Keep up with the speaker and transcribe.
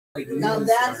Now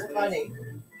that's funny.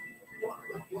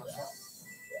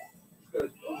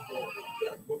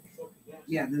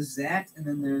 Yeah, there's that, and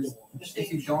then there's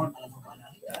if you don't,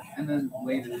 and then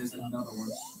later there's another one.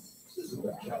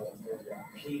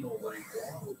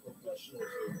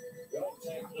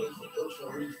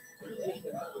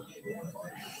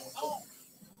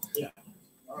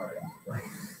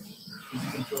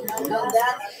 Now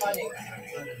that's funny.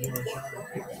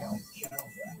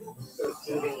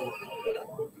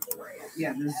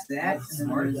 Yeah, there's that, and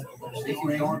then there's if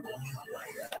you don't,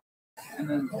 and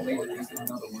then later there's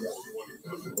another one.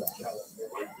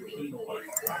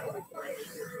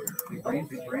 Big brain,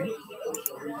 big brain.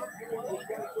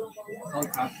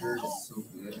 Helicopter is so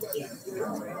good.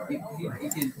 You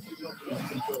can.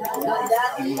 Now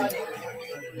that's funny.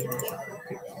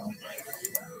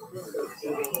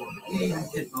 You even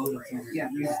hit both. Yeah,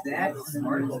 there's that, and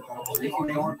then there's if you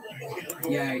don't,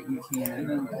 yeah, you can, and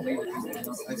then later there's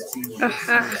I've seen.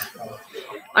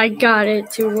 I got it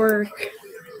to work.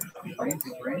 Big brain,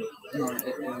 big brain. No,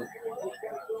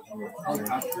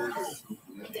 helicopter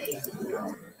is so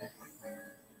good.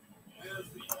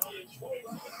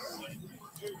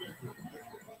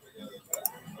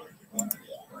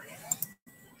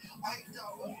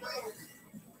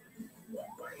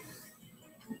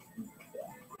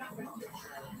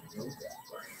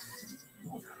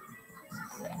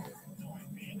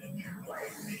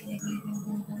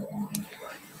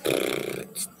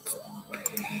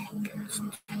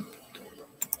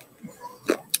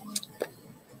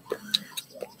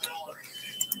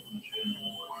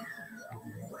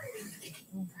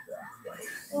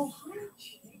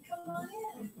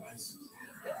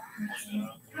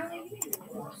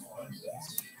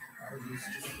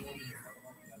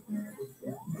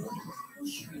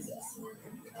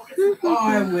 Oh,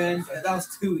 I win. That was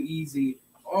too easy.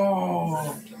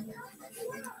 Oh.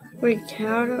 Wait,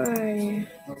 how do I?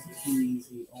 That was too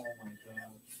easy. Oh my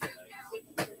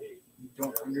god. You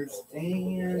don't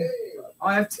understand. Oh,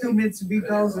 I have 2 minutes to beat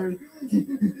Bowser. I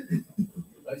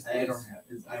don't have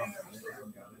it. I don't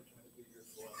got it.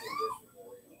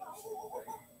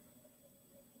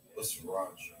 Listen,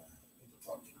 Raj.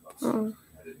 Oh.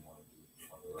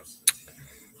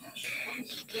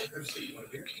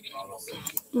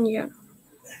 Yeah.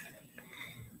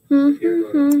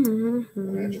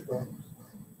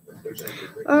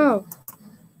 Oh.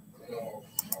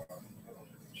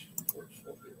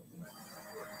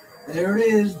 There it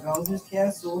is, Bowser's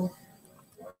Castle.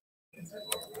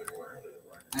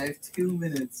 I have 2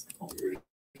 minutes.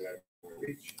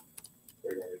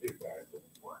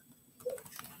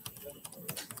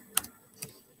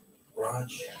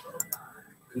 Raj,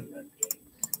 good man.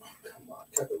 Come on,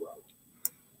 cut the route.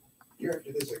 Here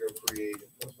after this, I go create a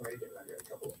plus my agent. I got a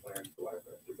couple of plans for life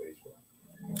after baseball.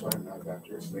 Plan out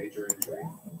after his major injury,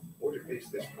 or to face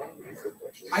this property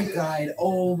complex. I died.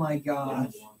 Oh my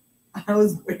gosh. I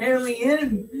was barely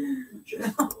in.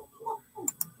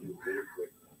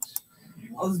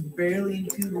 I was barely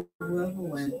into the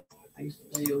level and I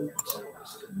failed.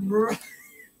 Bruh.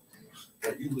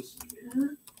 You listen to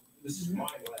me. This is my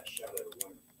last shot at a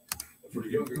winner. For the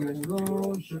younger guys, I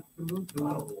don't know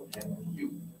what happened to you,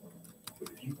 but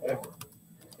if you ever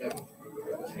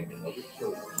take another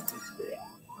kill,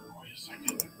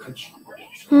 cut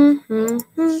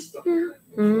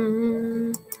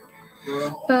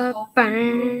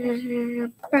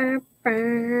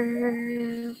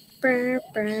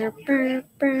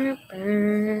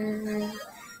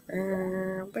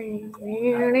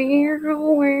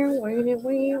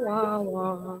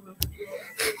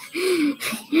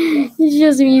It's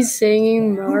just me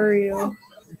singing Mario.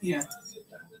 Yeah.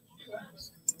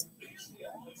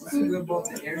 What's so good about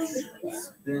the air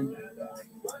spin?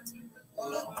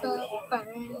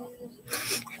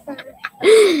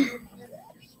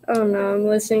 Oh no, I'm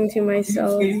listening to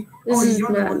myself. This is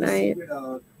not nice.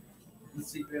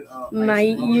 My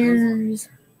ears.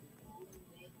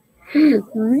 You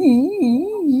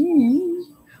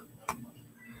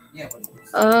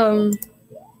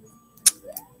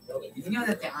know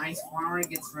that the ice flower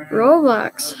gets rid of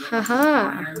Roblox,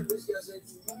 haha.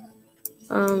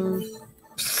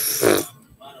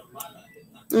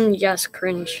 Yes,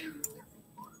 cringe.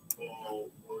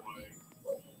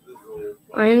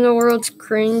 I am the world's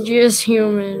cringiest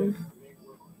human.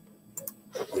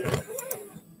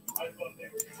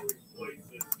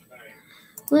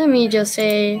 Let me just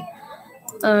say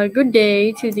good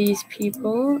day to these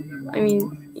people. I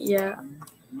mean, yeah.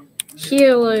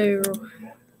 Hello.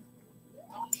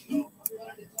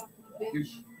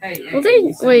 Well,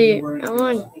 wait, I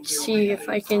want to see if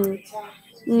I can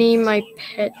name my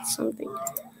pet something.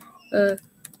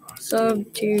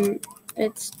 Sub to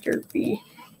It's derpy.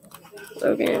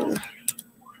 Logan.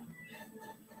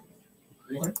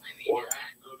 What?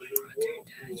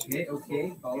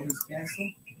 Okay. Follow his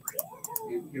castle.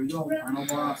 Here we go. Final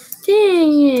boss.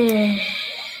 Dang it.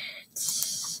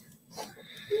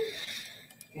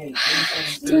 Okay,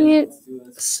 Dang it.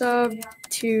 Sub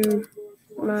to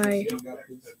my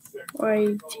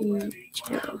YT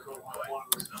channel.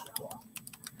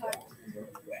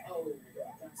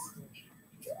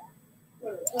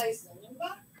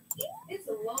 It's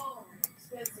a long,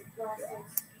 expensive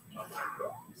process.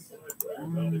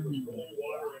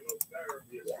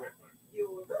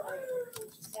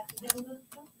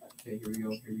 Okay, here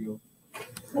we go.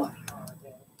 What?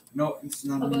 No, it's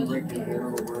not a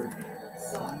regular word.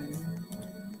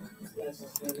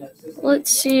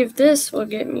 Let's see if this will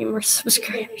get me more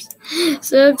subscribers.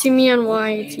 Sub to me on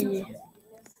YT. There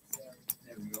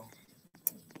we go.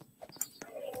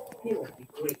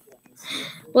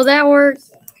 Will that work?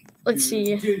 Let's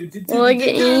see. Will I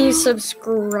get any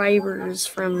subscribers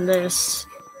from this?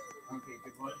 Okay,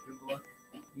 good luck.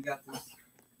 You got this.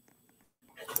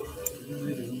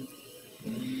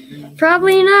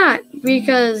 Probably not,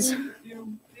 because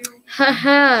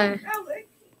haha,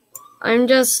 I'm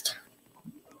just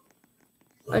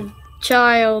a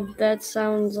child that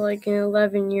sounds like an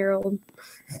 11-year-old.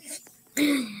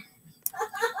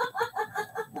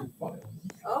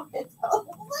 Oh, it's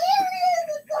hilarious!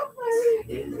 It's so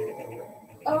funny.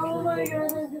 Oh my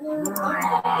god!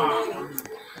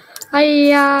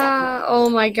 Hiya! Oh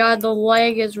my god, the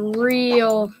leg is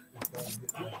real.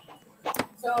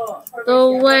 The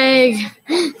leg.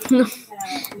 No.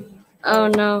 Oh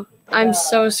no, I'm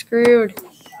so screwed.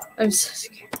 I'm so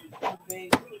scared.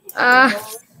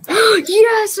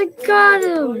 Yes, I got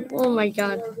him! Oh my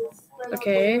god.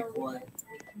 Okay.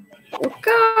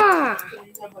 Okay.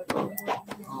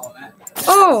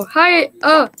 Oh, hi.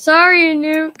 Oh, sorry,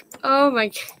 Nuke. Oh my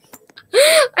god.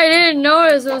 I didn't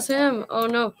notice it was him. Oh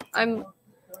no.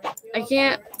 I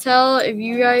can't tell if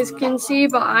you guys can see,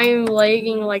 but I'm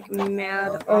lagging like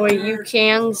mad. Oh wait, you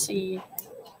can see.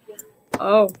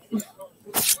 Oh.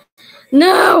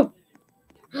 No!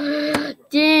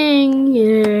 Dang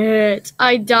it.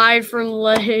 I died from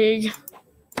lag.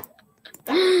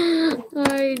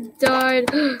 I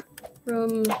died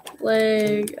from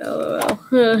lag. LOL.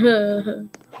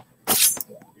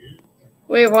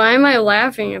 Wait, why am I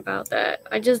laughing about that?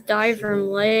 I just died from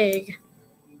lag.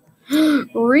 Oh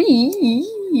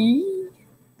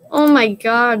my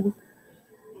god.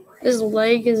 This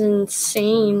leg is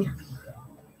insane.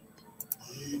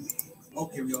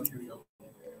 Okay, here we go.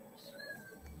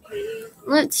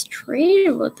 Let's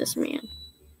trade with this man.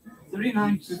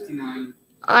 39.59.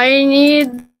 I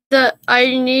need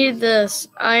this.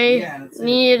 I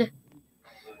need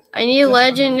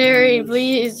legendary,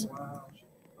 please. Who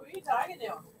are you talking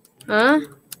to? Huh?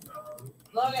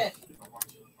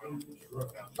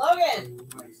 Logan!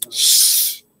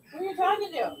 Shh. Who are you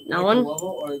talking to? No one.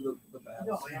 Level or the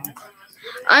battle?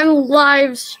 I'm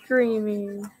live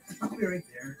streaming. I'll be right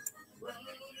there.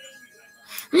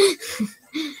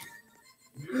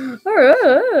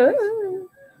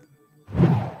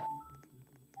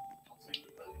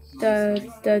 Da,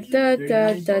 da, da,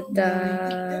 da, da,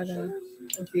 da.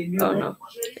 Oh no.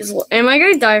 Am I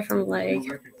gonna die from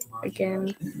lag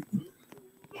again?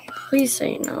 Please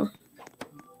say no.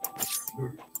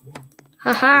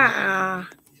 Haha.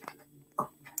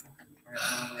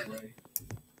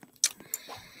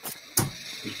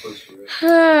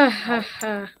 Ha ha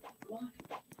ha.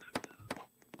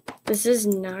 This is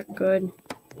not good.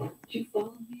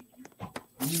 Oh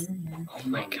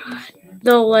my god.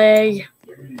 The leg.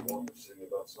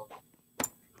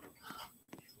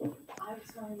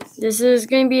 This is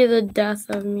gonna be the death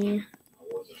of me.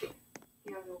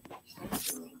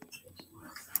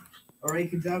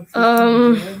 Alright, good job.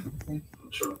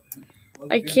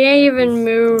 I can't even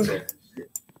move.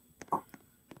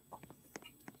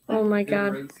 Oh my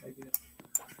god.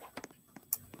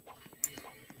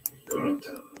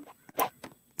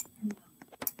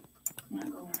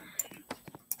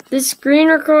 This screen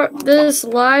record, this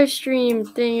live stream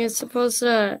thing is supposed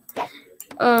to,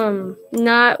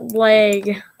 not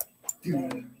lag.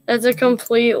 That's a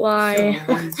complete lie.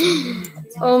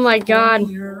 Oh my god.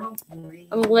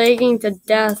 I'm lagging to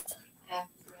death.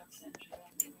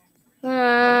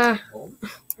 Wow.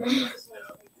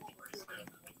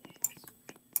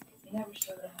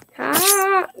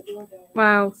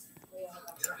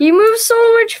 He moves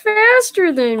so much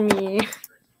faster than me.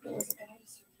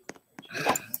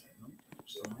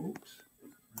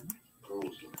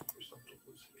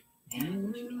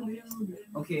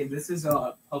 Okay, this is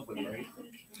public, right?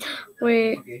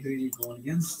 Wait, Okay, who are you going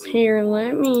against? here,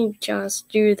 let me just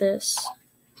do this.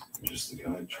 Just the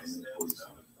guy trying to pull his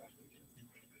own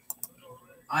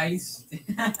I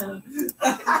stand.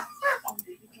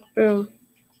 Boom.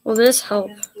 Will this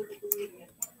help?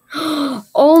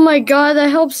 Oh my god, that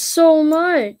helps so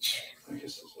much. I guess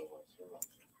this is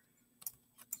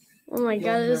Oh my You'll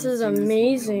god, this never is see this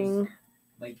amazing.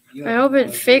 Like, you I have hope no it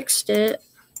idea. fixed it.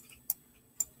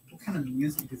 What kind of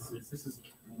music is this? This is.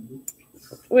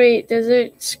 Wait, does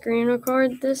it screen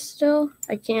record this still?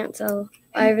 I can't tell.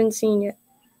 I haven't seen it.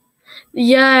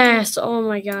 Yes! Oh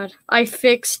my god. I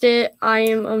fixed it. I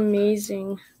am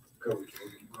amazing.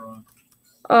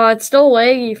 Oh, it's still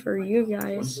laggy for you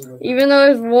guys. Even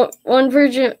though there's one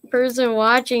person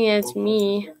watching it, it's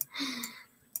me.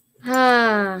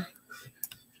 Ah.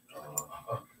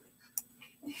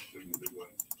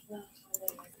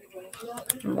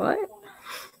 What?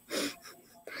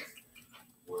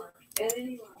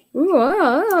 Ooh,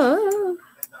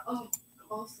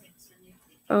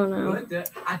 oh no.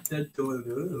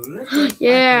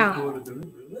 Yeah.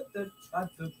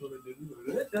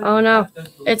 Oh no.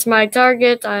 It's my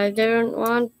target. I didn't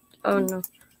want. Oh no.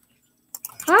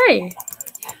 Hi.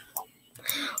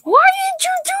 Why did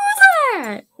you do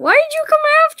that? Why did you come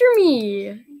after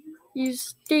me? You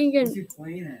stinking. Who's he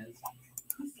playing as?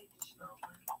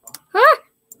 Huh?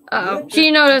 Uh-oh.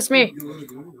 She noticed me.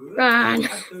 Run. Hey,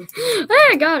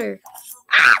 I got her.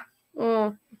 Ah!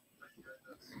 Oh.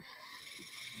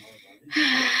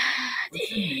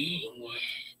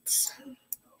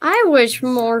 I wish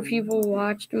more people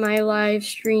watched my live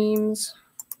streams.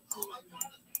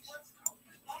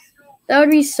 That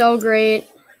would be so great.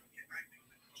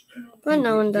 But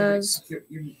no one does.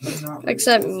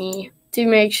 Except me. To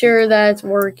make sure that it's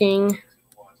working.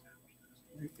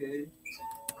 Okay.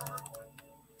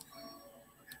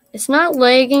 It's not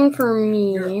lagging for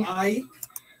me.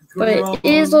 But it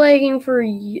is lagging for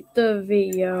the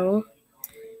video.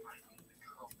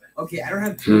 Okay, I don't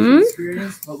have too much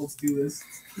experience, but let's do this.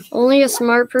 Only a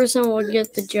smart person will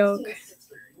get the joke.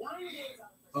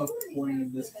 Of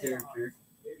playing this character.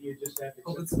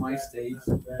 Oh, it's my stage.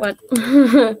 What?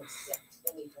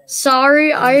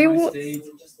 Sorry,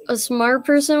 a smart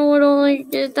person would only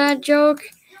get that joke.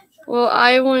 Well,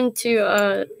 I went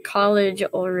to college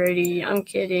already. I'm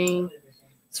kidding.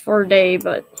 It's for a day,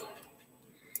 but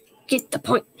get the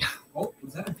point. Oh,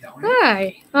 was that a talent?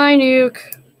 Hi, Nuke.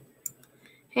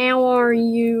 How are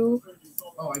you?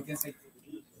 Oh, I guess can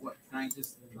I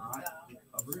just not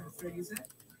cover it after I use it?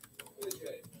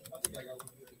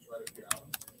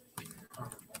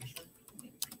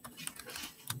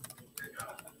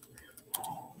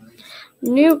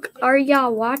 Nuke, are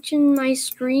y'all watching my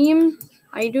stream?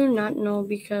 I do not know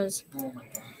because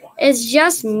it's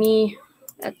just me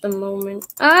at the moment.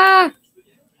 Ah!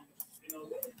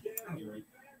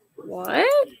 What?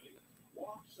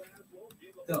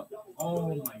 Oh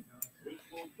my god.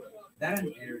 That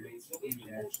an airbase in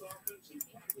there.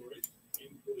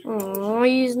 Oh,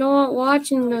 he's not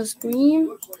watching the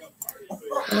stream.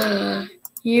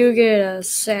 You get a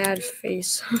sad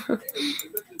face.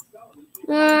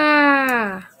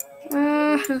 Ah!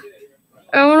 I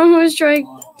don't know who's trying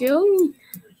to kill me.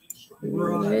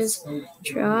 Who is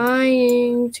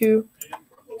trying to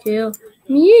kill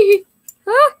me?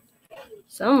 Ah!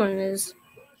 Someone is.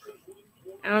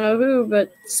 I don't know who,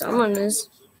 but someone is.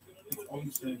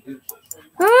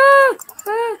 Ah!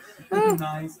 Ah! Ah!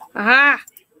 Nice. Aha!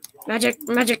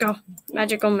 Magical.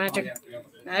 Magic.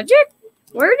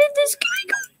 Where did this guy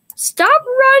go? Stop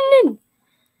running!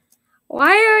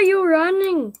 Why are you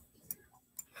running?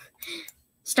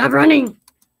 Stop running!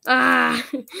 Ah!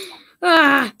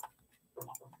 Ah!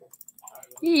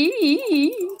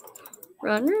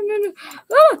 Run.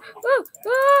 Ah!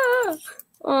 Ah!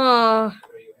 Ah!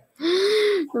 Oh.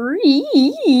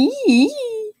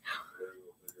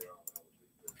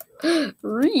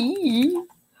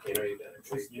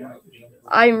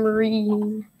 I'm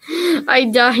reading. I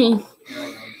died.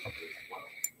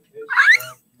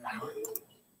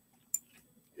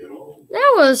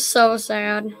 That was so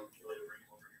sad.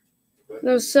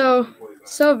 That was so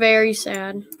very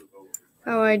sad.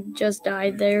 How I just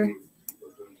died there.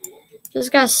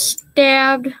 Just got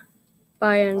stabbed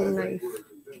by a knife.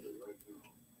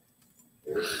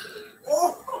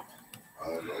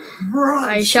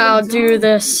 I shall do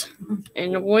this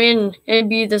and win and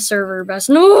be the server best.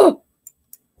 No!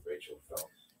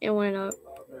 It went up.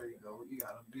 There you go. You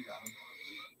got him.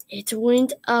 It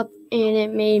went up and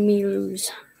it made me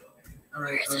lose.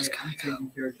 Alright, Where's this guy go?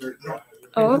 Character.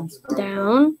 Up,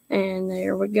 down, and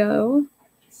there we go.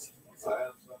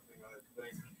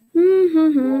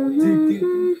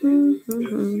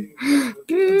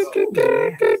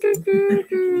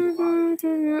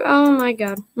 Oh my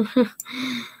god.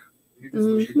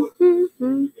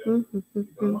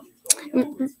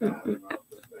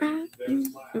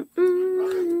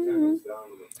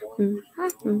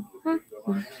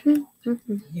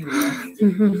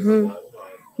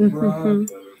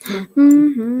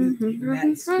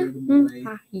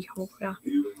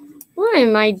 What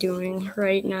am I doing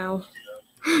right now?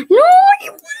 No,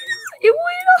 it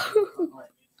went up.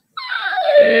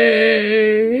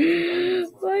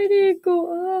 Why did it go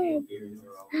up?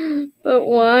 But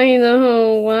why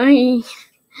though? Why?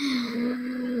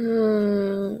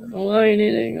 Why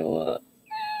did it go up?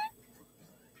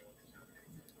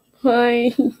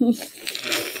 Why?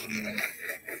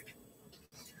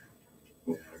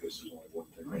 Yeah, I guess there's only one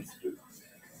thing I can do.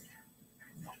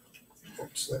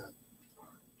 What's that?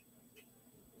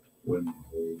 When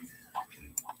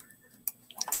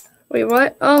Wait,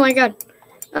 what? Oh my god.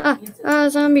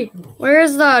 Zombie. Where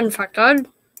is the infected?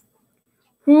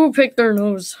 Who picked their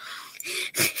nose?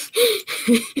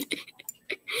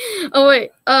 Oh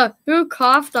wait, who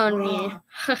coughed on me?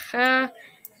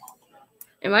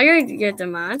 Am I going to get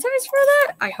demonetized for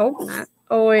that? I hope not.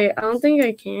 Oh wait, I don't think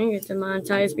I can get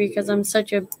demonetized because I'm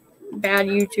such a bad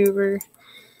YouTuber.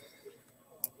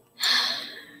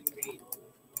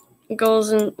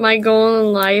 My goal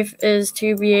in life is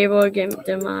to be able to get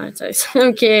demonetized.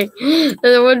 Okay,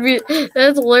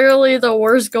 that's literally the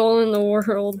worst goal in the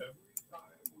world.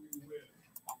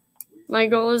 My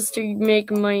goal is to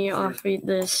make money off of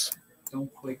this.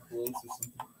 Don't play close or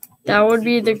something. That would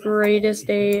be the greatest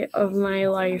day of my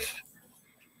life.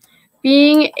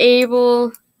 Being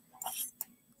able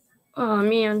to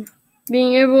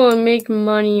make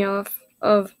money off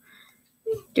of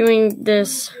doing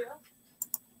this,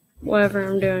 whatever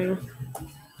I'm doing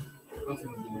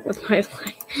with my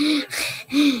life.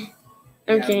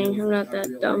 I'm kidding, I'm not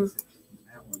that dumb.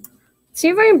 See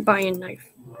if I can buy a knife.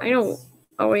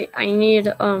 Oh wait, I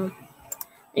need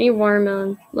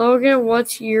watermelon. Logan,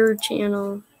 what's your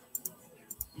channel?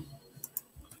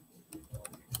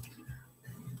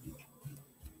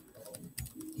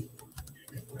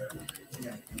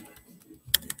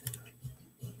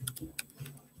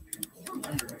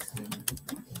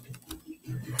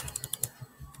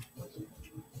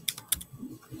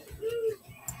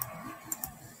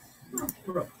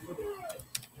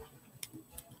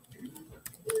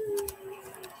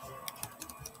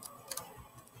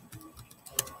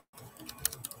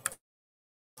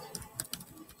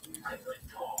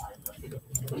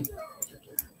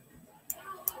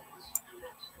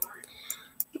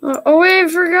 Oh wait, I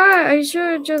forgot. I should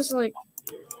have just should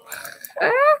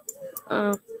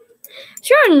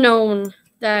have known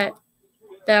that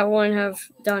wouldn't have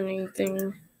done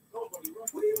anything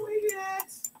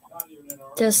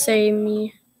to save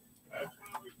me.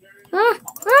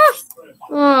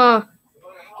 Oh,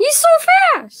 he's so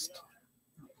fast.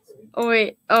 Oh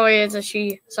wait, it's a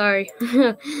she. Sorry.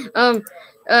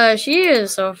 She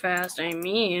is so fast. I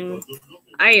mean,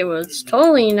 I was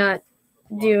totally not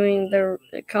doing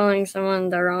calling someone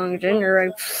the wrong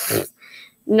gender.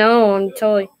 No, I'm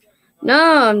totally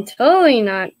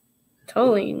not.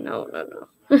 Totally, no.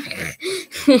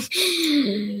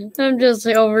 I'm just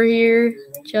over here,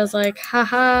 just like,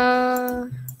 haha.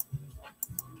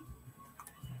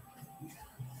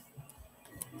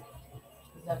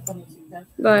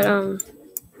 But, I'm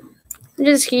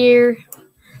just here,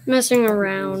 messing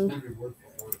around,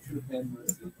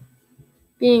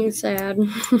 being sad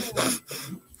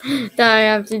that I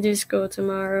have to do school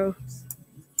tomorrow.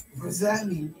 What does that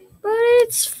mean? But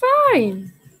it's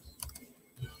fine,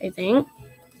 I think.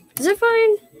 Is it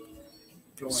fine?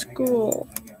 School.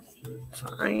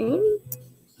 Fine.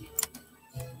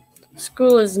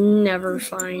 School is never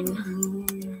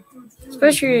fine.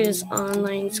 Especially this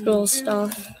online school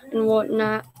stuff and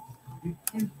whatnot.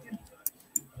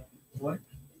 What?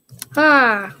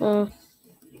 Come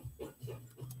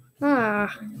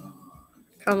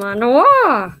on,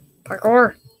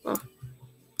 parkour. Oh.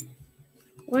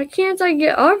 Why can't I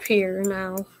get up here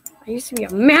now? I used to be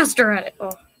a master at it.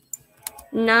 Oh.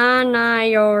 Nah,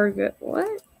 you're good.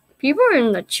 What? People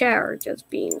in the chat are just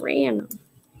being random.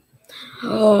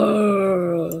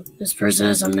 Oh, this person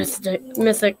is a mythic.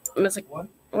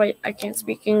 Wait, I can't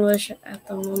speak English at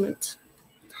the moment.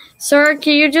 Sir,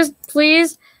 can you just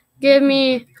please give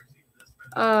me,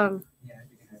 Oh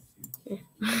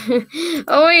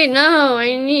wait, no,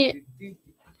 I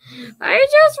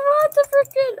just want the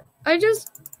freaking, I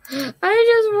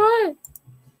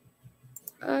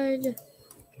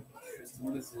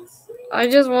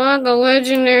just want the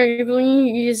legendary,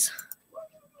 please.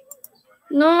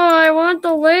 No, I want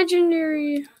the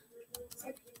legendary.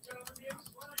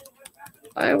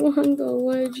 I want the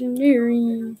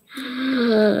legendary.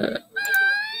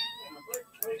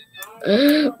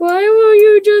 Why will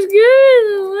you just give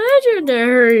me the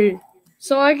legendary?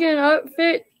 So I can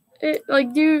outfit it, like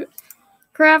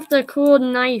craft a cool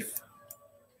knife.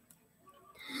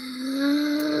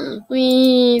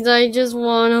 Please, I just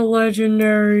want a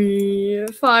legendary.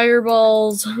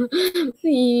 Fireballs.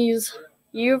 Please.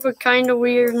 You have a kind of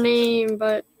weird name,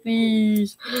 but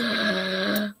please.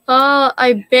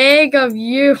 I beg of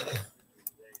you.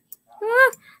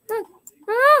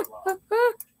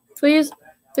 Please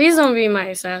don't be my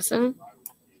assassin.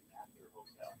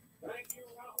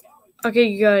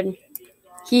 Okay, good.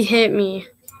 He hit me,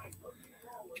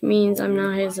 which means I'm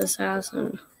not his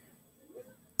assassin.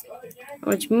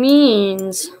 Which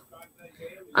means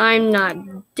I'm not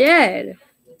dead.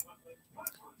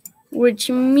 Which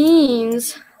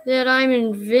means that I'm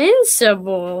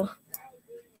invincible.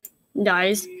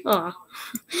 Dies. Aw.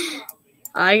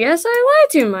 I guess I lied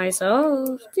to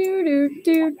myself.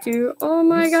 Oh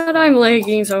my god, I'm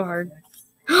lagging so hard.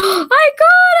 I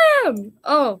got him!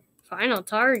 Oh, final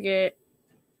target.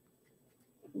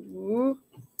 Ooh.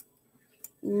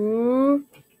 Ooh.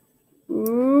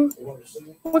 Ooh.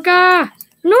 Waka!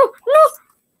 No!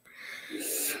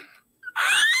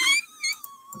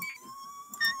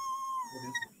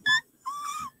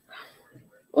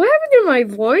 What happened to my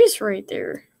voice right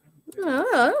there?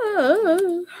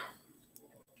 No.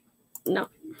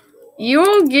 You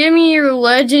won't give me your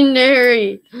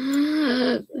legendary.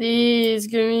 Please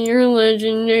give me your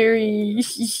legendary.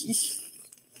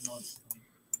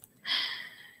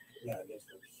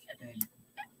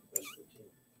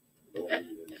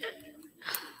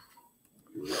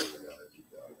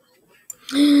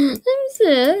 I'm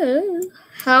sad.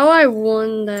 How I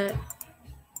won that?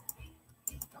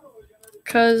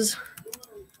 Cause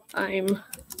I'm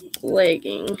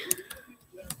lagging.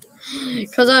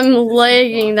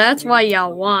 That's why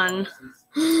y'all won.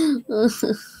 It's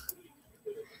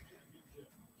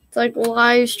like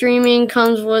live streaming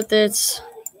comes with its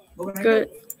good,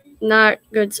 not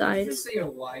good sides.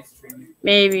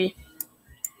 Maybe.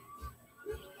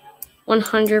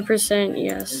 100%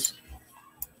 yes.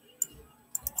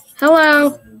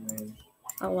 Hello?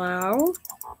 Hello?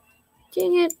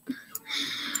 Dang it.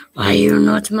 Why are you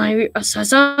not my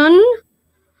assassin?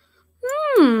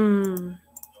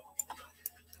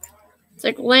 It's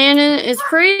like Landon, it's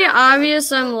pretty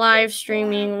obvious I'm live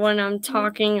streaming when I'm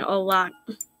talking a lot.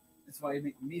 That's why you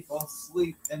make me fall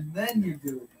asleep and then you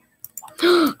do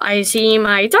it. I see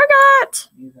my target!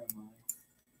 Neither am I.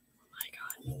 My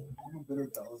god. I'm a bitter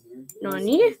Bowser.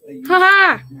 Nani?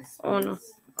 Haha! Oh no.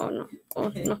 Oh no.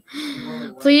 Oh no.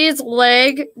 Please,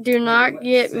 leg, do not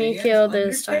get me killed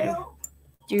this time.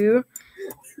 Do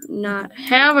not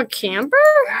have a camper?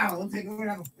 Wow, looks like we're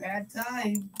gonna have a bad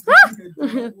time.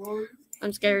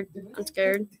 I'm scared. I'm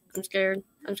scared. I'm scared.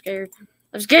 I'm scared.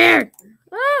 I'm scared.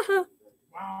 Ah.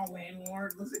 Wow,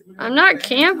 landlord. Looks like I'm not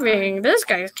camping. Time. This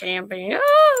guy's camping.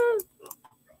 Ah.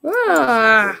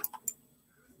 Ah.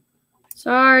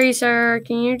 Sorry, sir.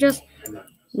 Can you just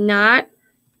not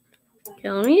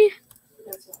kill me?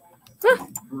 Ah.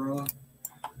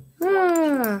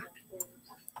 Ah.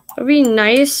 It'd be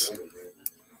nice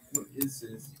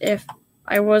if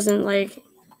I wasn't like,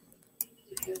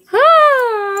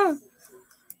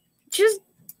 just,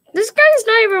 this guy's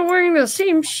not even wearing the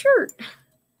same shirt.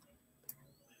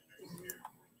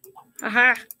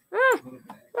 Haha.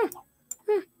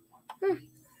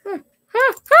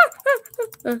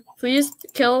 Please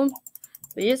kill him.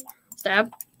 Please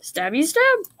stab. Stabby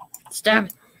stab. Stab.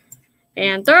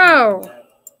 And throw.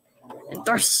 And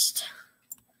thrust.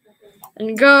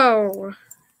 And go.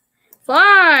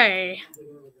 Fly.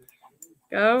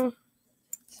 Go.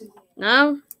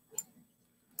 No.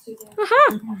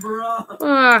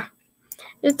 Aha.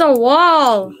 It's a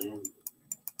wall.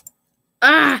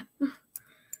 Ah.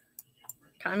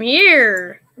 Come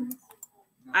here.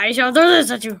 I shall throw this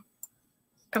at you.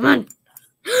 Come on.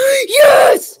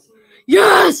 Yes!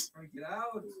 Yes!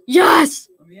 Yes!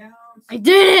 I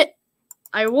did it!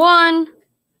 I won.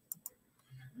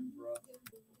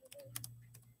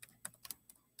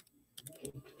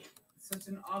 Such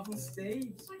an awful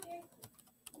stage.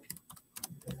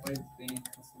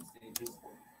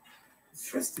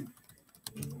 Tristan.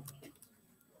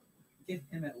 Get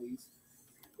him at least.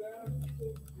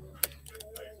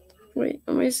 Wait,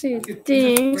 let me see.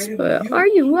 Thanks, but are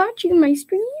you watching my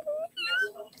stream?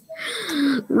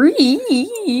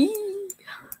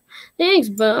 Thanks,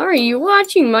 but are you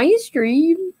watching my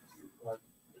stream?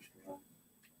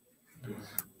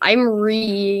 I'm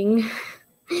reading.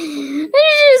 Did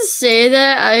you just say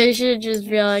that? I should just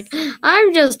be like,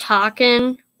 I'm just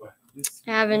talking,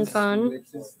 having fun,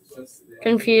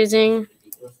 confusing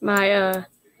my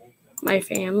my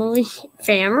family.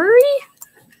 Family?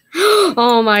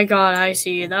 Oh my god, I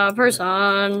see the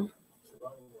person.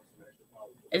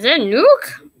 Is it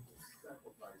Nuke?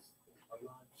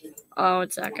 Oh,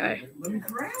 it's that guy.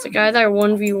 It's the guy that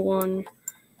 1v1.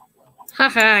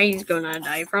 Haha, he's gonna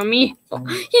die from me.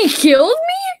 He killed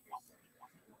me?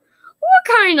 What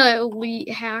kind of elite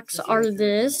hacks are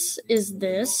this? Is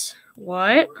this?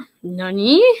 What?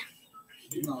 Nani?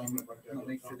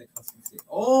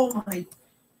 Oh my.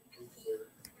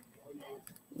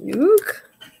 Nuke?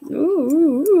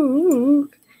 Nuke.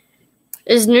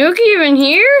 Is Nuke even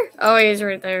here? Oh, he's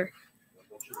right there.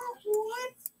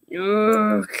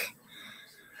 Nuke.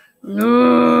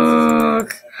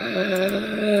 Nuke.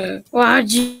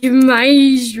 Watch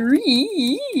my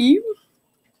stream.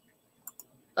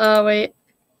 Oh, wait.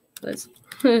 This.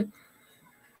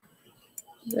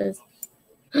 This.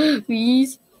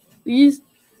 Please. Please.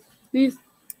 Please.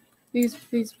 Please,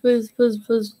 please, please, please,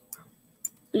 please.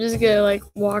 I'm just gonna like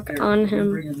walk on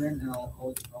him.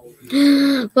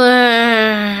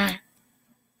 But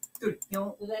Dude, you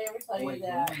know, Did I ever tell you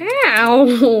that how?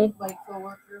 my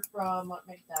coworker from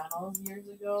McDonald's years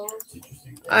ago?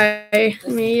 I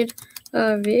made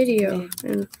a video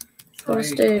and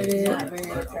posted it Not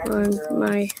very attractive on girl.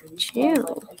 my She had,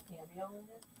 channel. like, a cameo in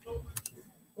it.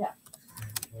 Yeah.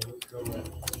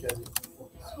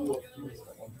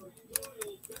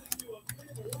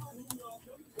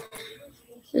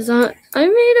 I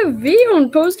made a video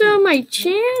and posted it on my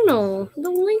channel. The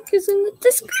link is in the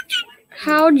description.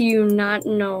 How do you not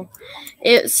know?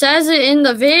 It says it in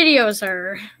the video,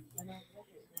 sir.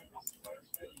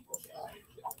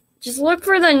 Just look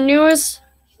for the newest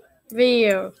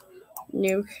video,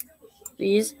 Nuke,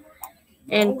 please.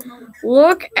 And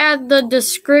look at the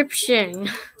description.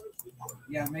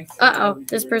 Uh-oh,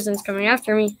 this person's coming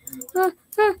after me.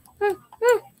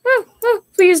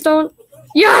 Please don't.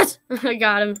 Yes! I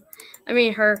got him. I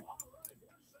mean her.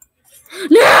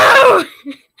 No!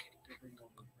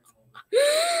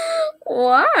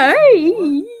 Why?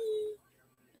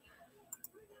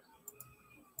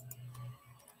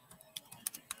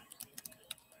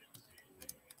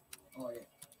 oh yeah.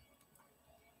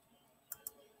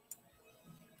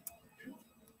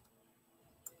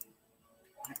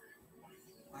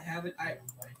 I have it.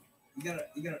 You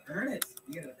gotta earn it.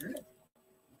 You gotta earn it.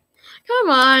 Come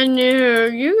on,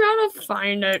 Nuke. You gotta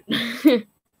find it.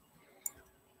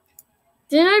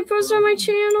 Didn't I post on my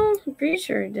channel? I'm pretty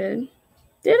sure I did.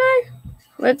 Did I?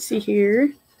 Let's see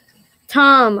here.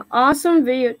 Tom, awesome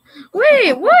video.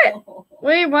 Wait, what?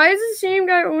 Wait, why is the same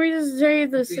guy always say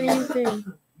the same thing?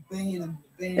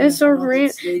 That's so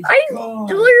random. I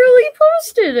literally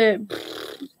posted it.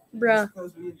 Bruh.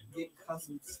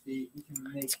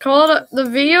 It's called, the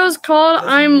video is called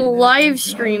I'm live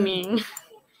streaming.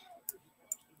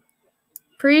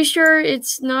 Pretty sure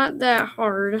it's not that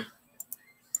hard.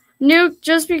 Nuke,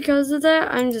 just because of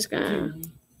that, I'm just gonna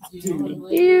thank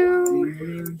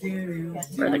you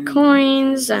for the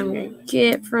coins I'm gonna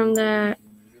get from that.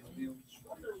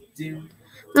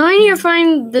 Now I need to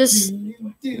find this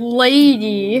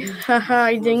lady. Haha,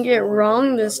 I didn't get it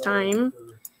wrong this time.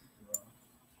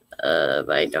 But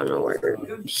I don't know where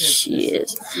she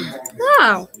is.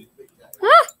 Oh.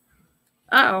 Ah.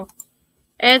 Uh-oh.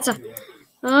 It's a...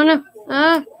 Oh no.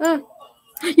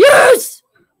 Yes!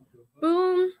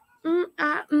 Boom.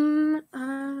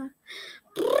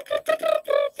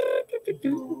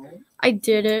 I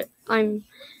did it. I'm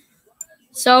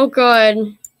so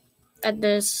good at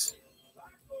this.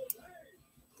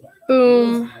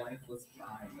 Boom.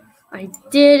 I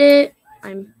did it.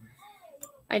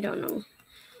 I don't know.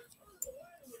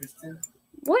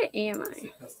 What am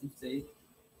I?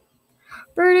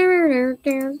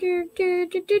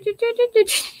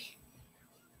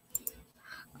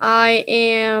 I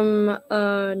am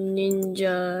a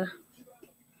ninja.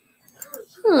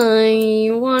 I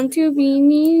want to be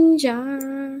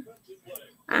ninja.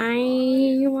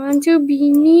 I want to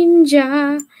be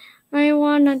ninja. I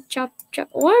wanna chop.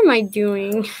 What am I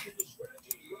doing?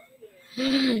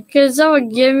 Because that would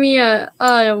give me a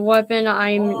weapon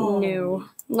I'm new.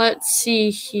 Let's see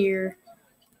here.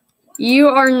 You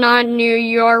are not new.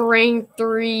 You are rank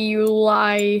 3. You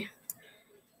lie.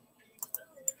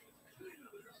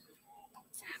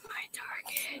 Is that my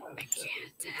target? I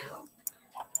can't tell.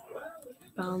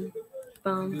 Bum,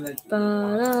 bum,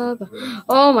 ba-da-ba.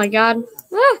 Oh my god.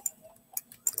 Ah.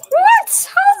 What?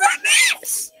 How did I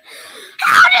miss?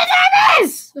 How did I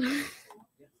miss?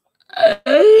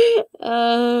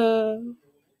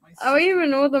 I don't even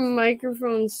know what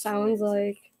microphone sounds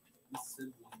like.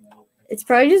 It's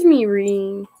probably just me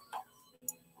reading.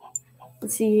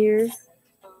 Let's see here.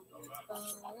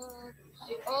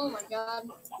 Oh my god.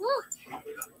 Look.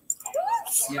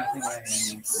 Yeah, I think I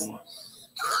am.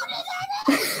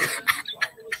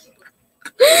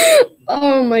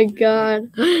 Oh my god.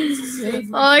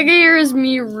 All I can hear is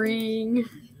me reading.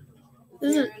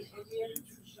 This is...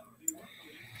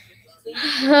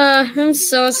 I'm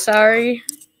so sorry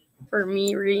for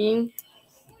me reading.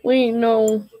 Wait,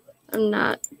 no, I'm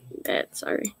not that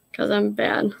sorry because I'm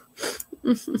bad.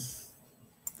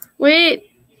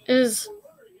 Wait, is...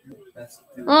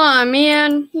 Oh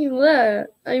man, he left.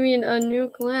 I mean, a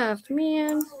nuke left.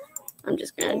 Man, I'm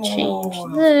just gonna change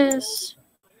this.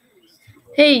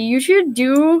 Hey, you should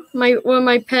do what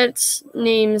my pet's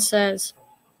name says.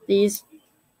 Please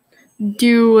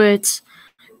do it.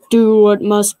 Do what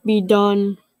must be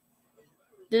done.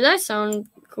 Did that sound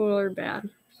cool or bad?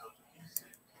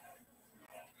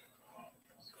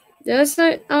 Did that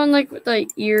sound like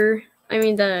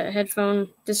the headphone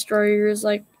destroyers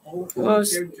like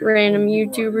most random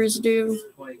YouTubers do?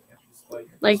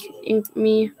 Like in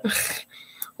me.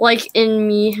 Like in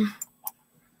me.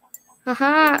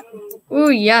 Haha. Ooh,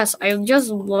 yes, I just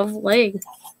love lag.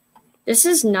 This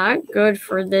is not good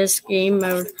for this game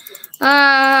mode.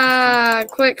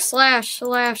 Quick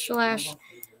 //////.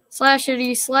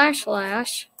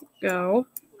 Go.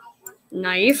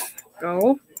 Knife.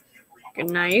 Go.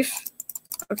 Good knife.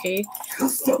 Okay.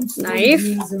 Knife.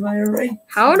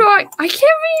 How do I can't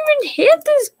even hit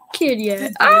this kid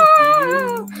yet.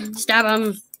 Ah! Stab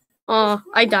him. Oh,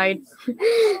 I died.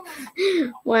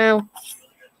 Wow.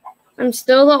 I'm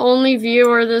still the only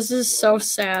viewer. This is so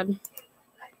sad.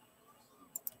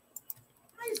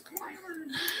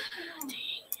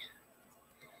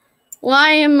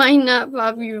 Why am I not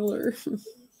popular?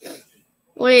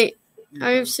 Wait,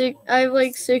 I have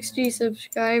like 60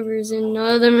 subscribers and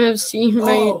none of them have seen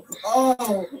my...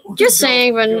 Just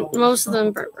saying, but most of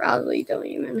them probably don't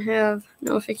even have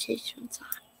notifications on.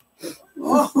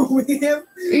 Oh, we have.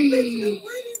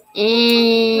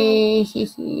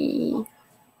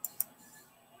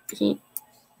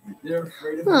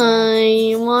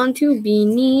 I want to be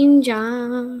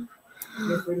ninja.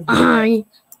 I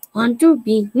want to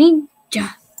be ninja.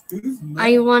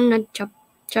 I wanna chop.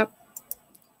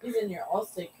 He's in your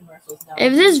Allstate commercials now.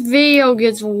 If this video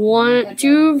gets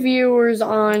 2 viewers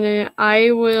on it,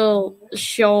 I will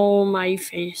show my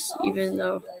face, even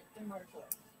though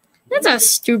that's a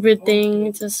stupid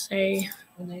thing to say.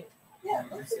 I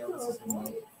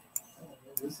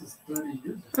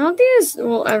don't think this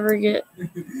will ever get...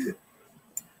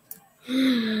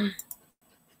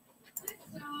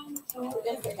 Who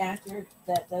is the actor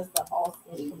that does the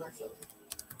Allstate commercials?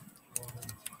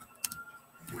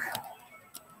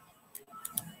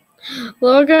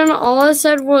 Logan, all I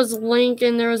said was link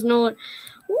and there was no...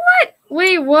 What?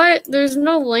 Wait, what? There's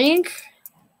no link?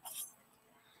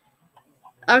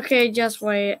 Okay, just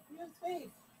wait.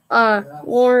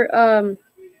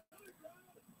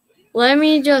 Let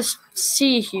me just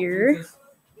see here.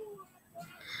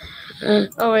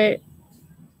 Oh, wait.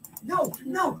 No.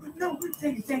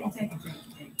 Take it.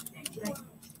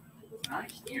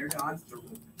 Not here, dodge.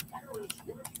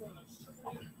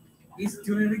 He's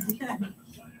doing it again.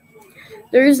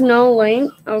 There's no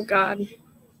link? Oh, God.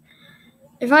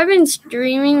 If I've been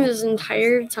streaming this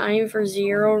entire time for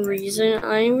 0 reason,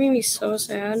 I'm going to be so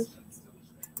sad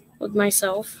with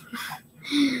myself.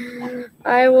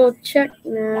 I will check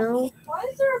now. Why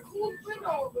is there a cold wind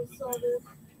all of a sudden?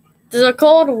 There's a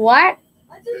cold what?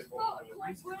 I just felt a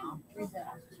cold wind.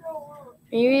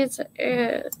 Maybe it's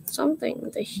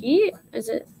something. The heat? Is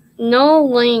it? No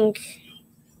link.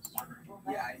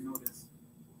 Yeah, I noticed.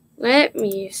 Let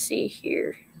me see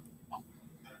here.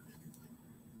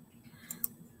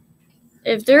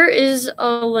 If there is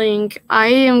a link, I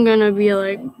am gonna be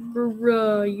like,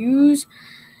 bruh, use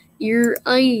your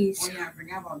eyes. Oh yeah, I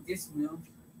forgot about this move.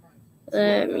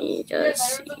 Let me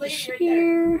just see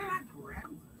here.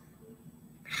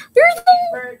 There's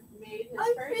no...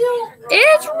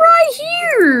 It's right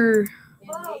here.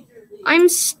 I'm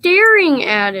staring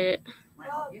at it.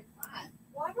 Why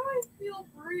do I feel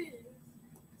breeze?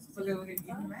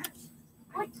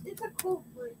 It's a cold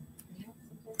breeze.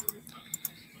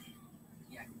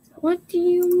 What do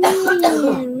you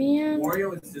mean, man?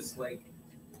 Mario is just like.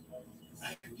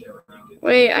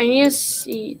 Wait, I need to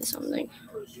see something.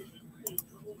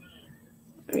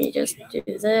 Let me just do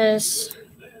this.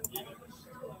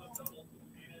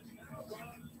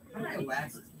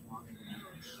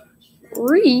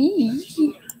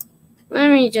 Let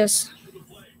me just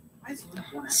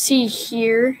see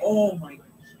here. Oh my.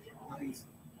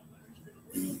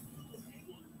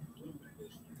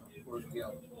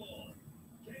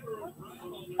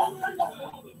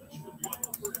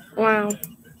 Wow. Do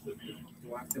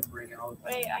I have to bring out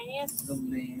Wait, I need the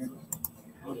man,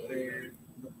 the bear,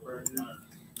 the bird?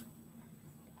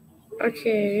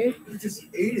 Okay. You just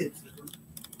ate it.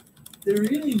 They're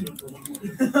eating it.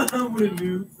 I'm gonna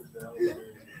do.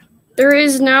 There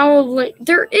is now a link.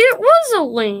 It was a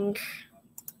link.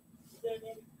 Look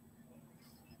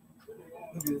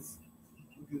at this.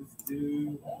 Look at this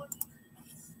dude.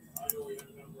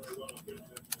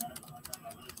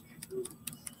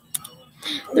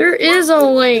 There is a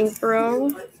link, bro.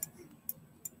 Where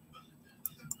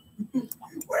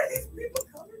are these people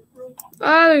coming from?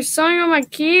 Ah, there's something on my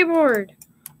keyboard.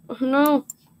 Oh no.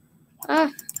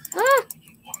 Ah. Ah.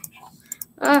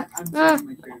 Ah. I'm Ah. changing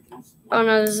my characters. Oh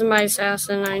no, this is my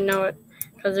assassin. I know it.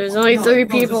 Because there's only 3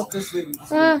 people. Just leave him,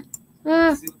 just Ah. leave him.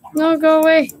 Ah. See- No, go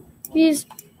away. Please.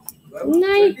 Why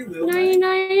would you will,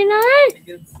 999.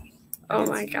 against- Oh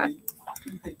my against god.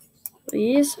 me?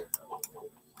 Please.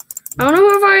 I don't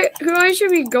know who I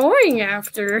should be going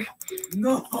after.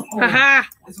 No. Haha.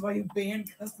 That's why you ban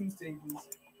custom stages.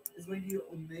 That's why you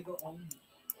Omega only.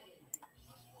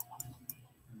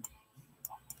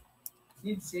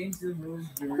 You change the rules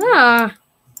during. Ah.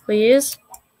 Please.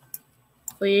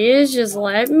 Please just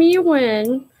let me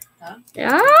win. Huh?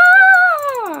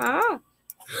 Ah.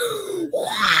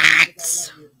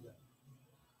 What?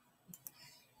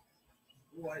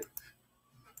 What?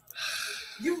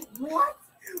 You what?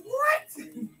 What?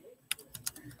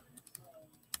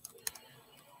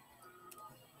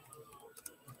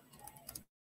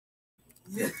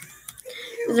 Yeah.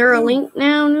 Is there a link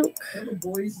now, Nuke? The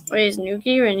boys. Wait, is Nuke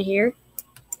in here?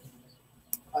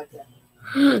 Okay.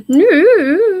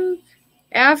 Nuke!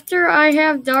 After I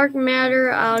have dark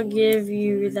matter, I'll give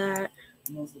you that.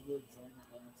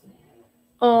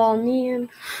 Oh, man.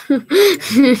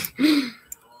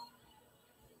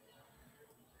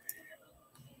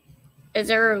 Is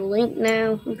there a link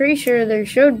now? I'm pretty sure there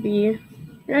should be,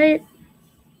 right?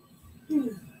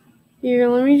 Here,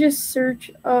 let me just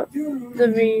search up the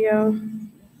video.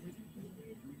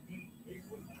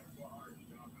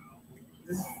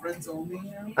 This is friends only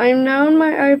now. I'm now on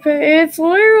my iPad. It's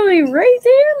literally right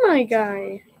there, my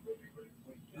guy.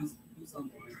 Who's on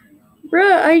the right now?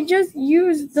 Bruh, I just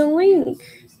used the link.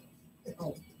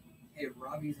 Oh, hey,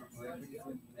 Robbie's on the right.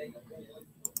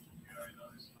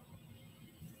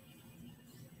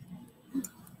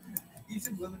 You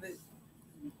should limit it.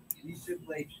 You should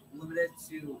like limit it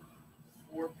to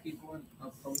 4 people in a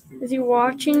post. Is he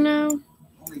watching now?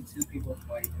 Only 2 people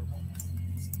fight.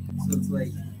 So it's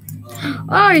like.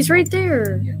 Oh, he's right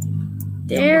there. Yeah.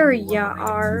 There One ya rank, 2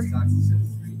 are. stocks instead of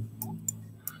 3.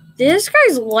 This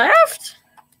guy's left?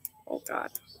 Oh,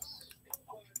 God.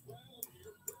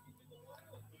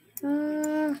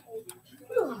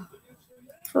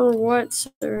 For what,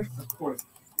 sir? Of course,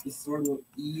 this sword will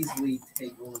easily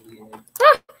take over the egg.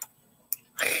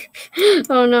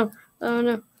 Oh, no. Oh,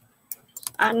 no.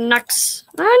 Nux.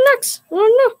 Nux. Oh,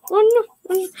 no. Oh, no. Oh,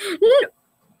 no. No.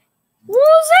 What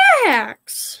was that,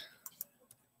 Hacks?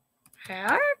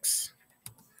 Hacks?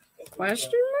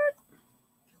 Question mark?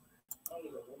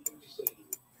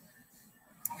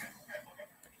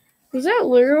 Was that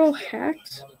literal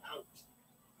Hacks?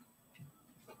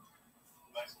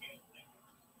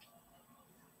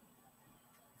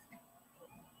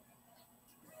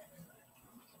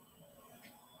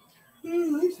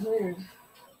 He's tired.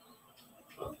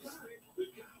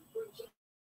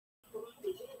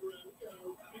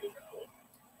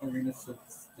 Arena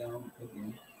sits down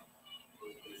again.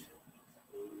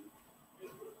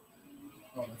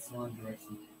 Oh, that's the wrong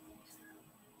direction.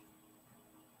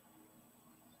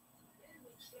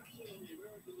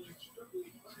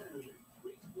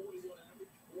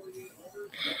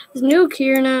 Is Nuke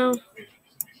here now?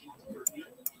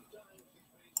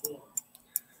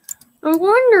 I'm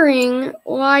wondering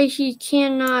why he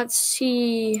cannot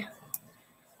see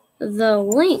the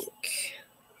link.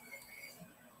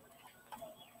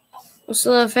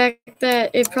 So the fact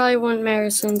that it probably wouldn't matter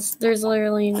since there's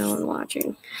literally no one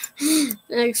watching.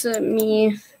 Except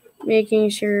me making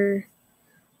sure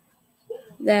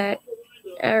that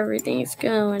everything's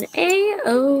going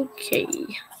A-okay.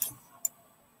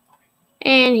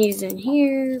 And he's in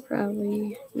here,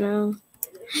 probably. No.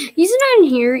 He's not in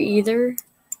here either.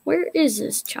 Where is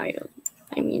this child?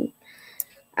 I mean,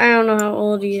 I don't know how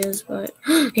old he is, but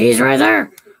he's right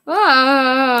there.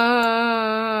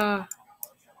 Ah!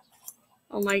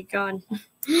 Oh my god.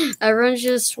 Everyone's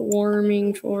just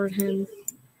swarming toward him.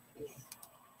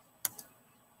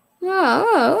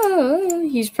 Oh,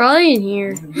 he's probably in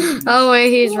here. Oh wait,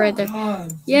 he's right there.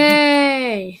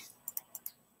 Yay!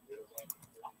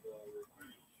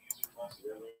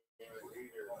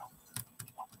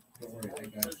 Wait, I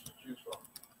got it.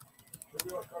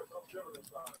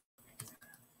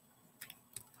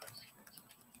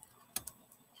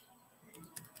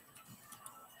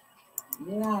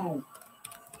 Wow.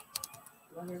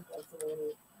 I wonder if that's the way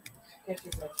to catch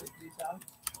your breath with Utah.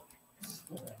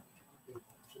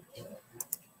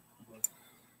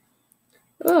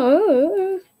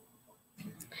 Oh,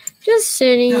 just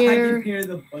sitting I can here. hear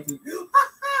the button.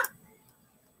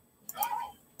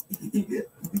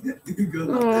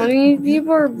 Oh, these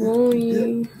people are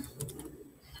bullying.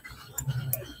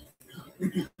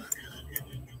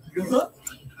 Go up.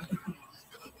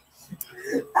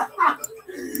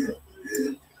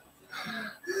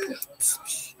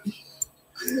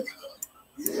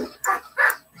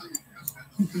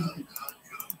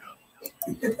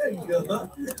 Go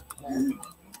up.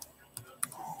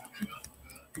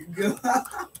 Go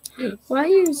up. Why are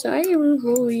you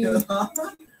cyberbullying?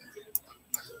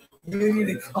 You need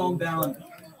to calm down.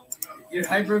 You're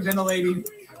hyperventilating.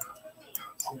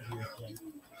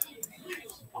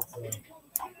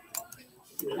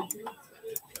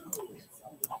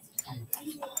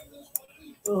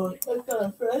 Oh, that's not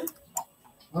a friend?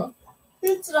 Huh?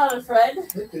 It's not a friend. I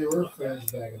think they were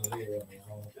friends back in the day.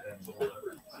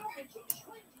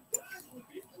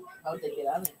 How'd they get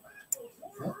on it?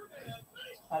 Huh?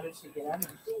 How did she get on it?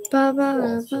 Ba, ba,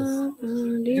 Well, it's just- ba,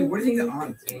 ba, Dude, what do you think the doo,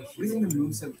 odds? What do you think the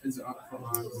moveset is up for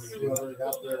odds? Whoever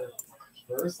got there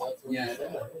first, that's what Yeah. he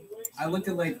said. I looked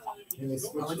at like And they I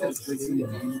switched looked up at splits in the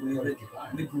games with it.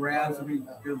 The grabs would be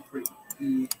they're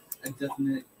pretty a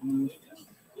definite move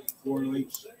for like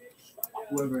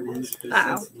whoever it is. 'Cause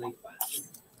that's, like,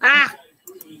 Ah!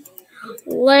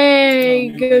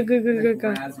 Leg. no, Go, like, go, go, the go,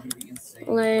 go. grabs are gonna be insane.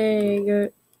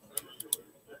 Leg.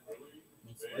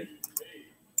 Looks like.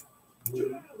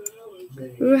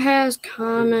 Who has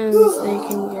comments they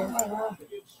can get?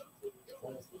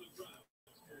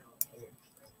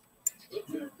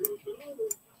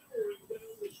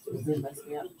 Messed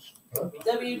me up. Huh?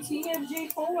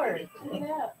 WTMG4. Look at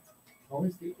that.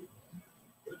 Always keep it.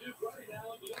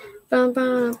 Bum,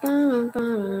 bum, bum,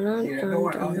 bum, Yeah, don't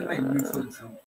worry, I'll hit my bum, neutral jump.